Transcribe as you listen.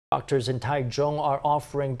Doctors in Taichung are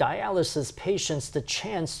offering dialysis patients the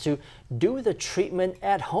chance to do the treatment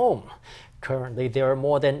at home. Currently, there are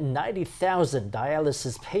more than 90,000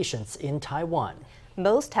 dialysis patients in Taiwan.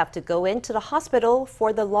 Most have to go into the hospital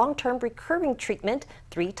for the long-term recurring treatment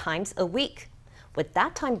 3 times a week. With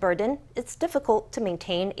that time burden, it's difficult to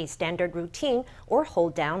maintain a standard routine or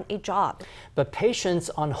hold down a job. But patients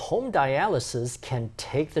on home dialysis can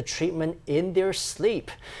take the treatment in their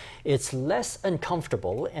sleep. It's less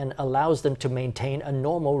uncomfortable and allows them to maintain a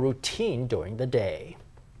normal routine during the day.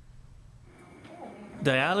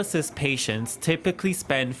 Dialysis patients typically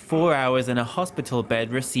spend 4 hours in a hospital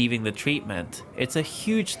bed receiving the treatment. It's a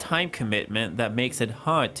huge time commitment that makes it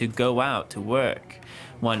hard to go out to work.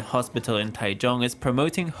 One hospital in Taichung is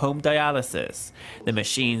promoting home dialysis. The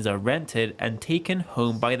machines are rented and taken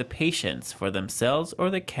home by the patients for themselves or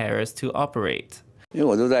the carers to operate.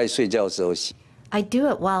 I do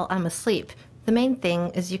it while I'm asleep. The main thing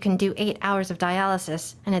is you can do 8 hours of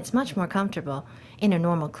dialysis, and it's much more comfortable. In a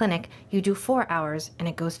normal clinic, you do 4 hours, and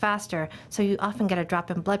it goes faster, so you often get a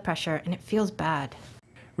drop in blood pressure, and it feels bad.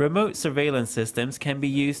 Remote surveillance systems can be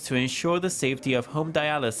used to ensure the safety of home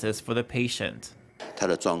dialysis for the patient.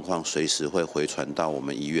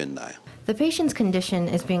 The patient's condition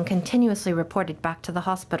is being continuously reported back to the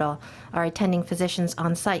hospital. Our attending physicians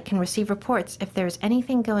on site can receive reports if there is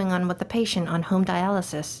anything going on with the patient on home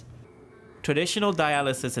dialysis. Traditional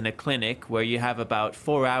dialysis in a clinic, where you have about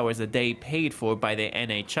 4 hours a day paid for by the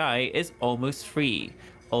NHI, is almost free.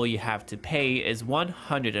 All you have to pay is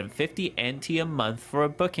 150 NT a month for a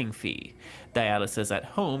booking fee. Dialysis at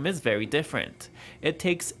home is very different. It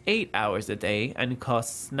takes 8 hours a day and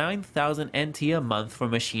costs 9,000 NT a month for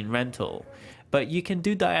machine rental. But you can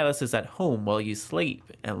do dialysis at home while you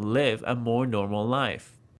sleep and live a more normal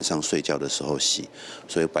life. It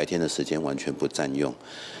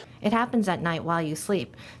happens at night while you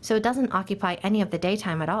sleep, so it doesn't occupy any of the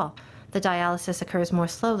daytime at all. The dialysis occurs more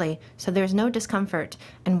slowly, so there's no discomfort,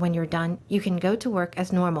 and when you're done, you can go to work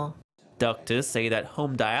as normal. Doctors say that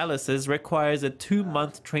home dialysis requires a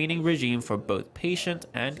 2-month training regime for both patient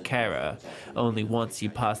and carer. Only once you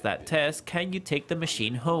pass that test can you take the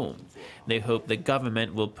machine home. They hope the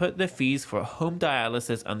government will put the fees for home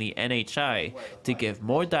dialysis on the NHI to give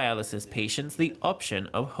more dialysis patients the option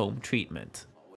of home treatment.